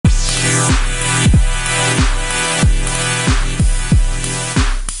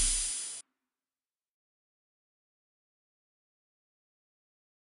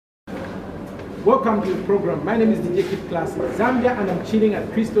Welcome to the program. My name is DJ Kid Classic Zambia, and I'm chilling at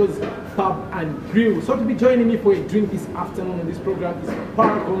Crystal's Pub and Grill. So to be joining me for a drink this afternoon on this program is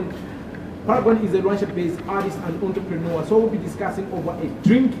Paragon. Paragon is a Rwanda-based artist and entrepreneur. So we'll be discussing over a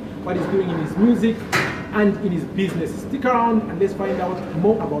drink, what he's doing in his music and in his business. Stick around and let's find out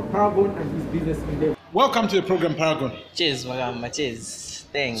more about Paragon and his business endeavor. Welcome to the program, Paragon. Cheers, Magamba. Cheers.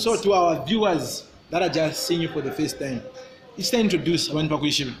 Thanks. So to our viewers that are just seeing you for the first time, it's time to introduce Abantu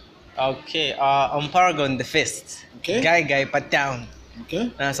Bakwishima. Okay, I'm Paragon the First. Okay. Guy Patown.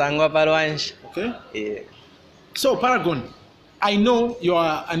 Okay. Nasangwa Parwansh. Okay. Yeah. So Paragon, I know you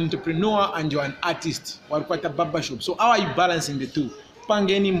are an entrepreneur and you're an artist. We're quite a barbershop. So how are you balancing the two?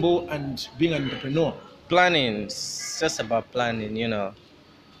 Pangenimbo and being an entrepreneur? Planning. It's just about planning, you know.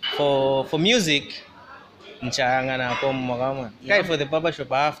 For music, yeah. For the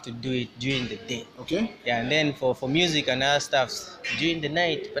barbershop, I have to do it during the day. Okay. Yeah, and then for music and other stuff during the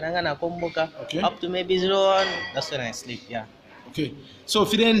night, okay. Up to maybe 01, that's when I sleep. Yeah. Okay. So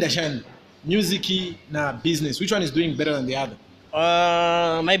if you didn't understand, music na business, which one is doing better than the other?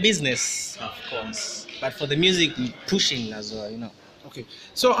 My business, of course. But for the music, we're pushing as well, you know. Okay.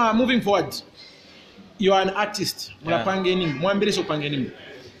 So moving forward, you are an artist. Yeah.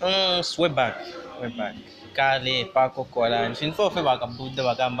 Way back. Kale Paco Kola and Shinfo Buddha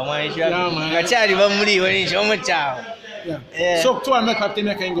Bagamba Gachari Bamuri when it's Homo Chow. Yeah. So to another captain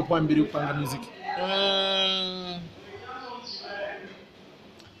I can go panga music.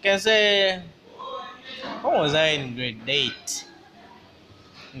 Can say what was I in grade 8?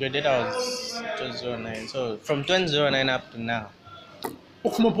 Grade 8 I was 2009. So from 2009 up to now.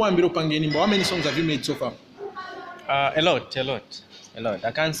 How many songs have you made so far? A lot.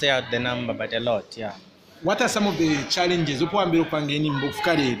 I can't say out the number, but a lot, yeah. What are some of the challenges? What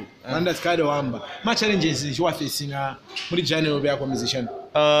challenges you are facing musician?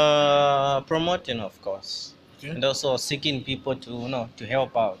 Promoting, of course. Okay. And also seeking people to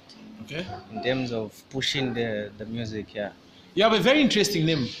help out. Okay. In terms of pushing the music, yeah. You have a very interesting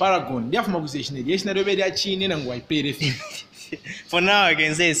name, Paragon. For now, I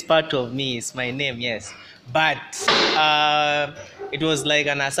can say it's part of me. It's my name, yes. But it was like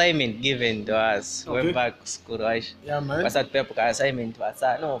an assignment given to us. Okay. Way back school, right? Yeah, man. Was that paper assignment was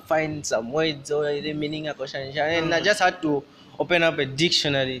find some words or the meaning of question, and I just had to open up a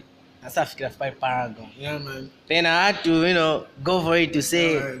dictionary. By Paragon. Yeah, man. Then I had to, go for it to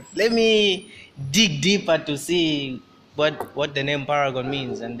say, let me dig deeper to see what the name Paragon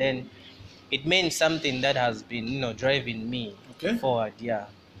means, and then it meant something that has been, driving me forward. Yeah.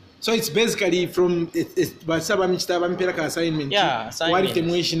 So it's basically from assignment. Yeah, assignment.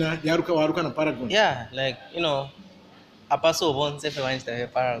 Paragon. Yeah, like Apaso won't say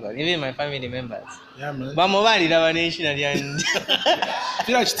Paragon. Even my family members. Yeah, man.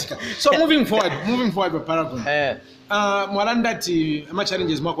 So moving forward with Paragon. Mwalanda ama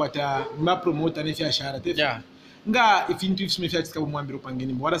challenges mwakwata promoter nefya shara. Yeah. Nga if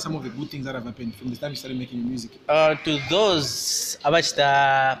what are some of the good things that have happened from the time you started making music? To those about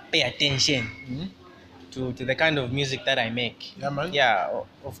pay attention to the kind of music that I make. Yeah, man. Yeah,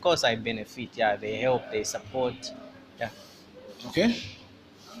 of course I benefit. Yeah, they help, they support. Yeah. Okay.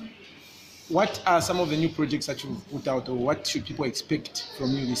 What are some of the new projects that you've put out, or what should people expect from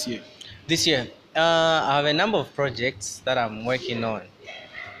you this year? This year, I have a number of projects that I'm working on.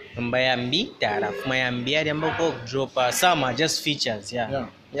 Some are just features, yeah,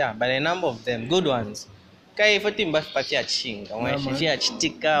 but a number of them good ones.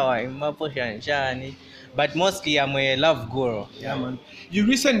 But mostly I'm a love guru. Yeah, man. You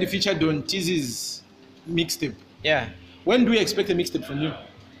recently featured on Tizzy's mixtape. Yeah. When do we expect a mixtape from you?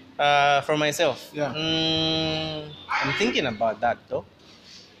 From myself. Yeah. I'm thinking about that though,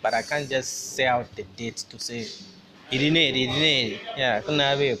 but I can't just say out the date to say. Yeah,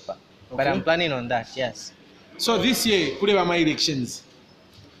 but I'm planning on that, yes. So this year, my elections.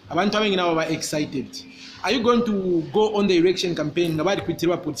 Abantu now are excited. Are you going to go on the election campaign? So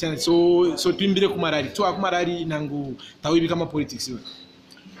twimbire kumarari. To akumarari nangu tawi become politics.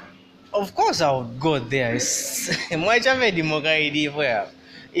 Of course I would go there.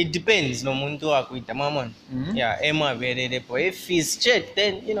 It depends no muntu akuita mamon. Yeah, if he's straight,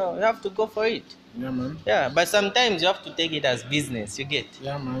 then you have to go for it. Yeah, man. Yeah, but sometimes you have to take it as business. You get?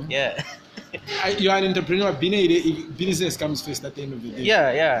 Yeah, man. Yeah. You are an entrepreneur. Business comes first at the end of the day.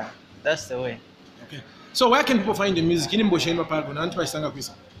 Yeah. That's the way. Okay. So where can people find the music?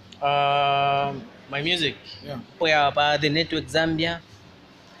 My music. Yeah. The Network Zambia.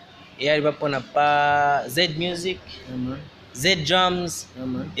 Yeah, Z Music. Yeah, man. Z Drums. Yeah,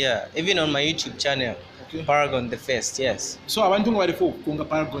 man. Yeah, even on my YouTube channel. Okay. Paragon the first, yes. So abantu nga balifo okukunga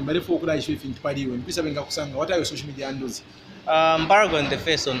Paragon balifo okulaba ishwe fintu paliwe mpisa benga kusanga what are your social media handles? Paragon the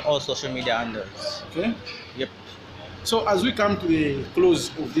first on all social media handles. Okay. Yep. So as we come to the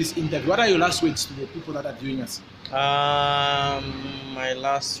close of this interview, what are your last words to the people that are viewing us? My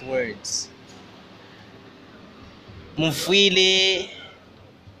last words. Mufwile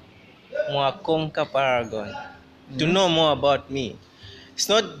Mwakonka Paragon. To know more about me. It's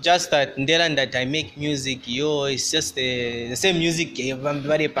not just that Ndela that I make music, it's just the same music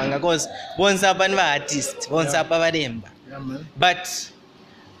because once up and artist, once up but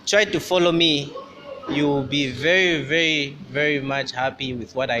try to follow me. You'll be very, very, very much happy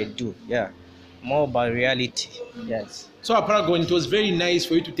with what I do. Yeah. More about reality. Yes. So Paragon, it was very nice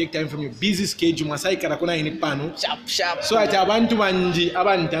for you to take time from your busy schedule. Sharp. So at abantu banji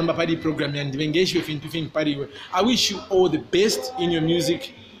abantamba padi program yandi bengeshwe fintu fintu padi. I wish you all the best in your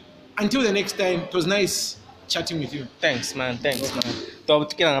music. Until the next time, it was nice chatting with you. Thanks, man.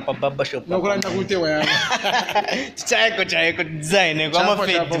 Tukila na pa baba shop. Nakulanda kutewa ya. Chayeko design kwa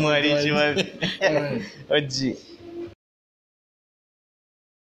mafeti mwalishi wapi. Oji.